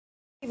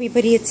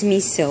Everybody, it's me,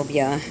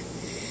 Sylvia.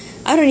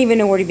 I don't even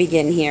know where to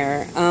begin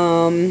here.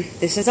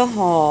 This is a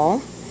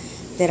haul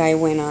that I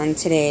went on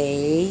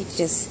today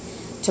just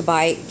to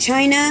buy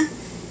China.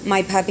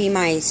 My puppy,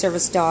 my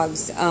service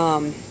dog's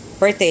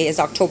birthday is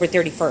October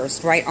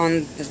 31st, right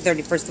on the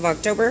 31st of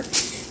October.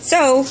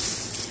 So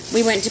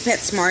we went to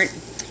PetSmart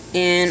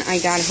and I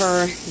got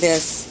her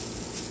this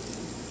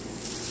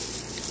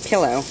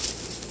pillow.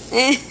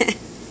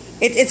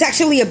 It's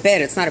actually a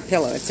bed. It's not a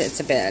pillow. It's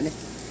a bed.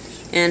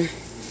 And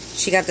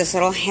she got this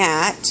little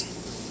hat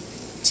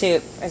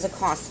as a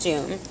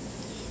costume.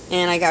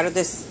 And I got her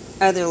this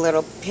other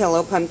little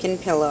pillow, pumpkin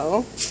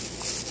pillow.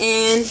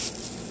 And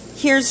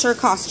here's her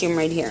costume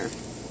right here.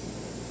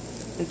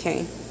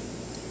 Okay.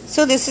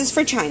 So this is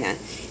for China.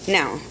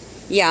 Now,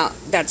 yeah,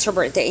 that's her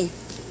birthday.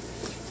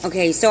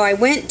 Okay, so I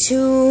went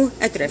to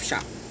a thrift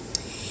shop.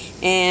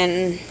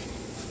 And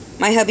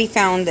my hubby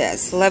found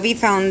this. Lovey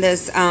found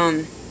this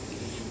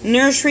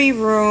Nursery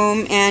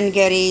Room and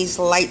Getty's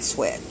light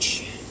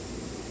switch.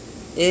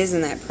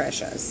 Isn't that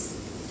precious?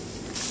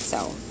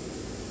 So,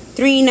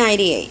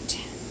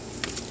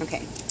 $3.98.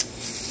 Okay.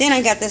 Then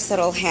I got this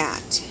little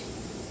hat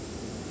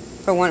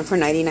for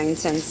 99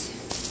 cents.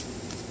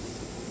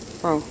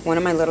 For one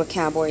of my little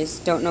cowboys.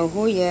 Don't know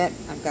who yet.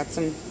 I've got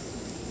some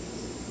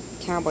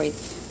cowboys.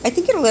 I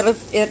think it'll either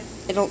fit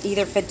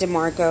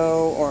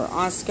DeMarco or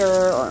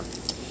Oscar or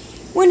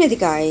one of the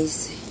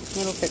guys.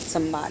 It'll fit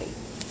somebody.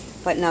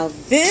 But now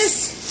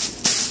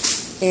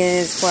this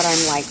is what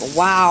I'm like,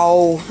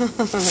 wow.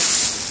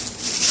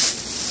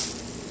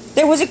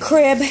 There was a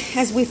crib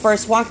as we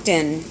first walked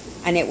in,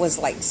 and it was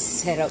like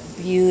set up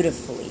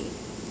beautifully.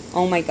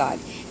 Oh my God.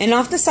 And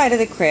off the side of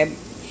the crib,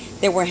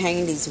 they were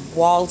hanging these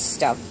wall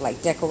stuff,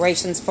 like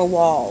decorations for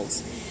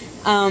walls.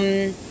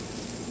 What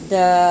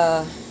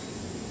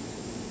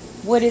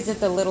is it,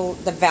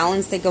 the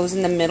valance that goes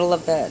in the middle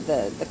of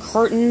the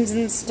curtains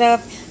and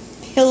stuff,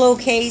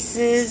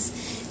 pillowcases,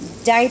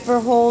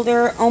 diaper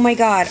holder, oh my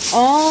God,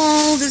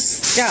 all the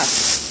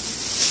stuff.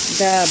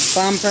 The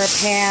bumper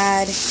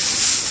pad.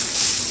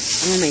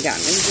 Oh my God,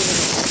 let me give it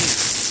a look.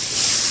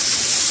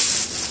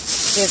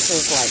 This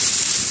is like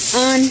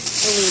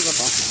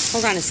unbelievable.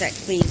 Hold on a sec,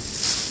 please.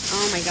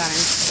 Oh my God, I'm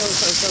so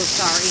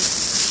sorry.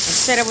 I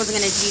said I wasn't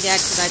going to do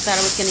that because I thought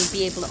I was going to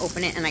be able to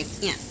open it and I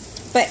can't.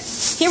 But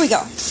here we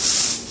go.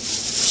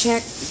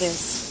 Check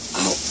this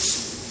out.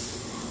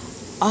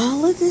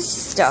 All of this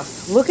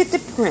stuff. Look at the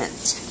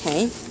print,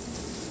 okay?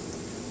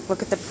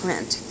 Look at the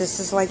print. This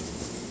is like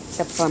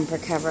the bumper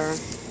cover.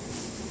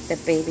 The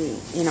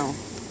baby, you know,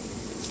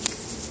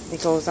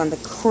 it goes on the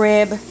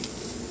crib,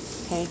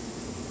 okay?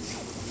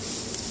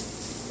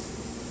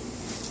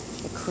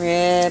 The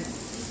crib.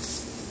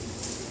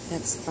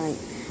 That's like,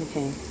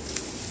 okay.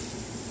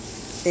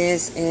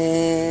 This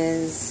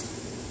is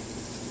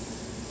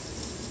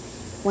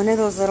one of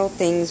those little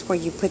things where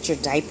you put your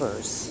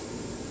diapers.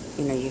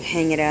 You know, you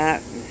hang it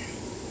up.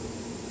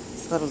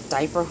 This little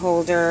diaper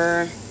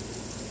holder.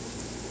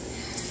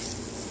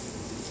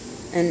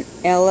 An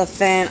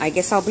elephant. I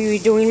guess I'll be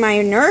redoing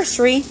my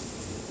nursery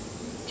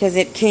because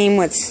it came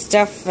with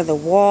stuff for the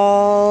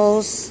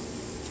walls.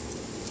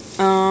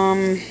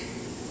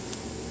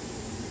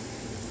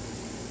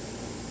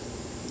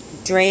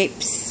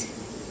 Drapes.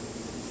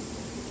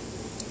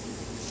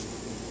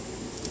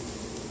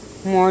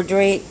 More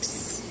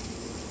drapes.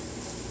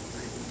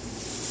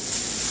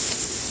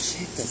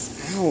 Check this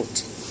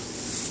out.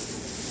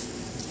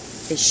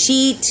 The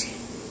sheet.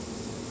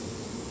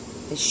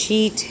 The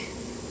sheet.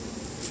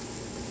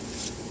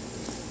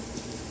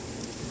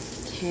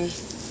 Okay.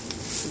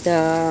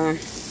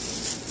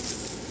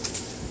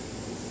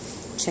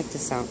 Check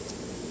this out.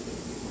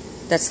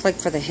 That's like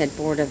for the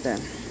headboard of the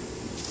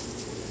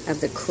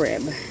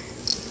crib.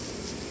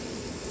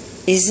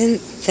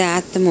 Isn't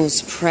that the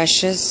most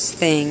precious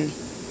thing?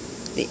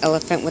 The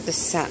elephant with the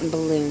satin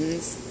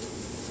balloons.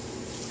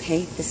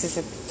 Okay, this is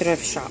a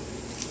thrift shop.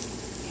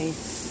 Okay,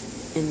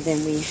 and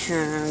then we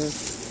have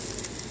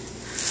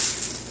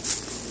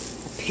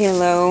a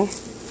pillow.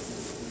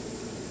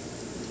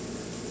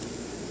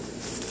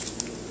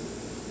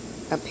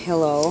 A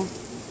pillow.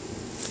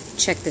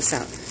 Check this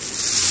out.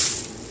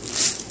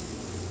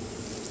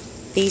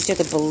 These are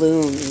the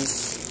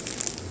balloons.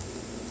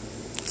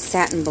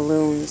 Satin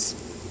balloons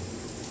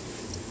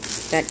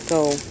that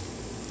go.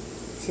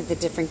 See the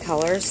different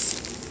colors?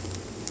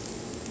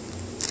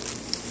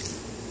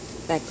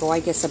 That go,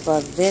 I guess,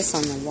 above this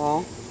on the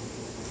wall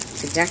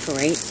to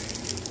decorate.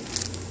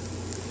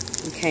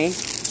 Okay.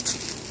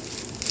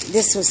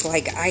 This was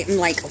like, I'm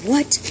like,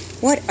 what?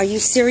 What? Are you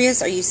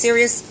serious? Are you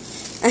serious?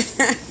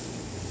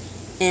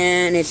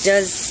 And it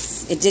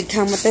did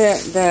come with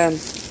the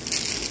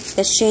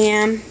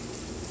sham,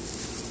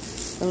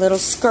 the little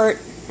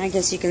skirt, I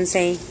guess you can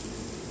say,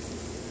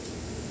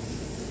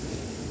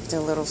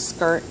 the little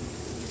skirt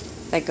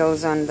that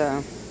goes on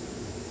the,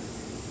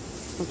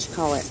 what you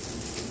call it,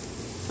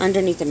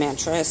 underneath the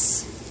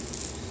mattress.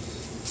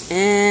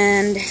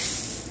 And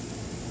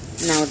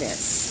now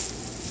this.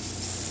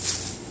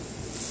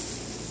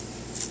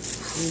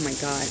 Oh my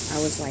God,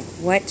 I was like,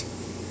 what?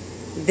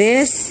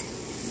 This,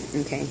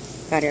 okay,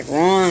 got it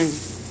wrong.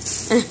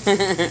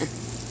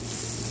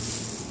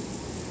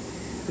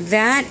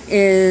 That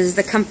is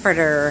the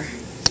comforter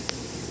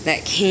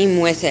that came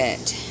with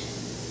it.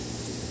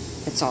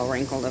 It's all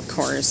wrinkled, of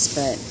course,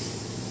 but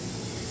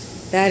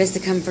that is the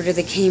comforter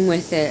that came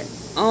with it.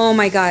 Oh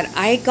my God,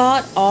 I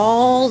got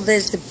all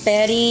this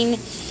bedding,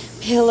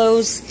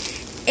 pillows,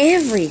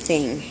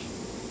 everything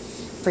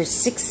for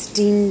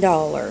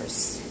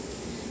 $16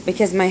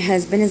 because my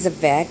husband is a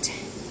vet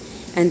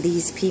and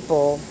these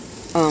people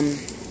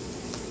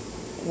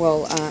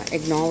will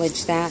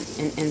acknowledge that,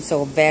 and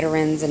so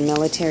veterans and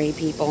military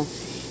people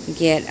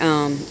get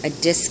a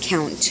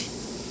discount.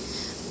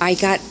 I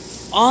got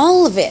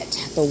all of it,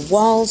 the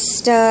wall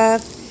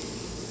stuff,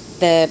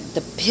 the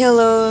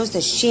pillows,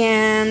 the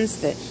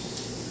shams, the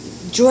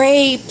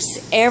drapes,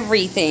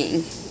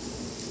 everything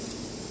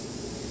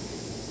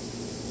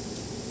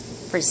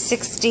for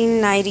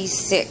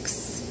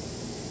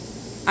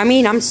 $16.96. I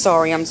mean, I'm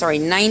sorry,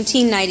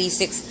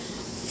 $19.96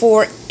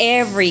 for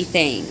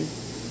everything.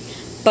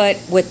 But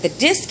with the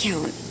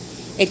discount,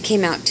 it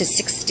came out to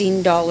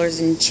 $16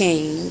 and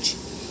change.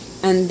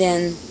 And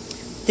then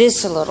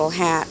this little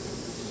hat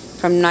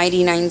from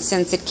 99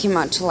 cents, it came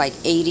out to like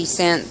 80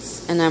 cents.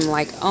 And I'm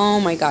like,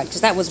 oh my God,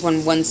 because that was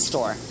one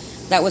store.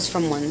 That was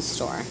from one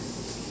store.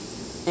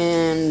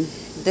 And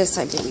this,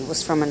 I believe,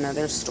 was from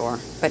another store.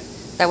 But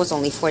that was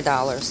only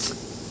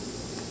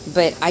 $4.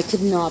 But I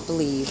could not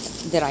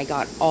believe that I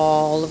got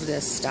all of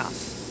this stuff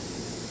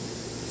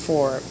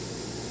for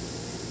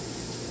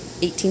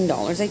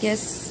 $18, I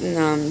guess.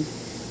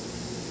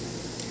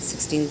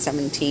 16,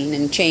 17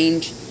 and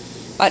change.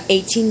 About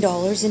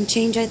 $18 and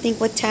change, I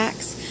think, with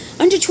tax.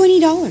 Under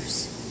 $20.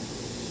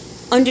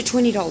 Under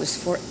 $20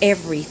 for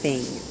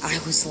everything. I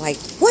was like,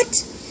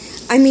 what?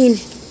 I mean,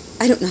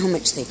 I don't know how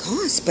much they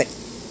cost, but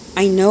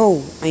I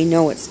know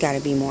it's got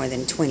to be more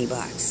than 20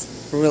 bucks.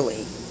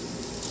 Really.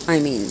 I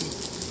mean,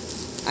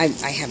 I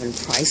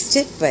haven't priced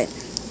it, but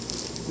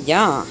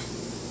yeah.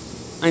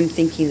 I'm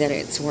thinking that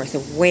it's worth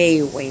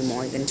way, way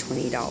more than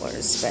 $20.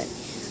 But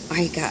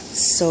I got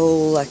so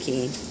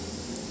lucky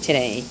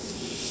today.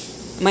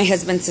 My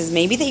husband says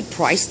maybe they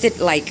priced it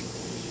like,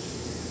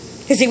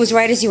 because it was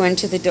right as you went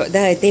to the door.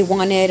 They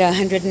wanted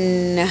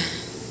 $180,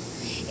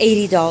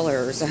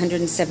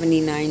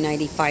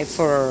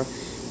 $179.95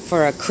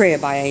 for a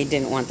crib. I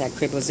didn't want that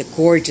crib. It was a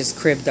gorgeous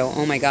crib, though.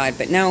 Oh my God!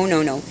 But no.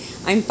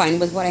 I'm fine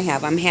with what I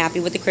have. I'm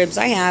happy with the cribs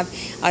I have.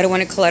 I don't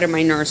want to clutter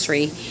my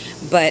nursery.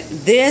 But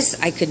this,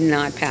 I could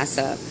not pass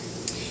up.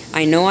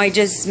 I know I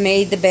just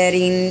made the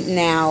bedding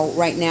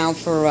right now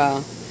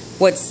for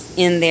what's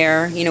in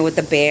there, you know, with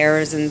the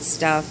bears and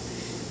stuff.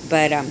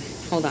 But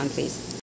hold on, please.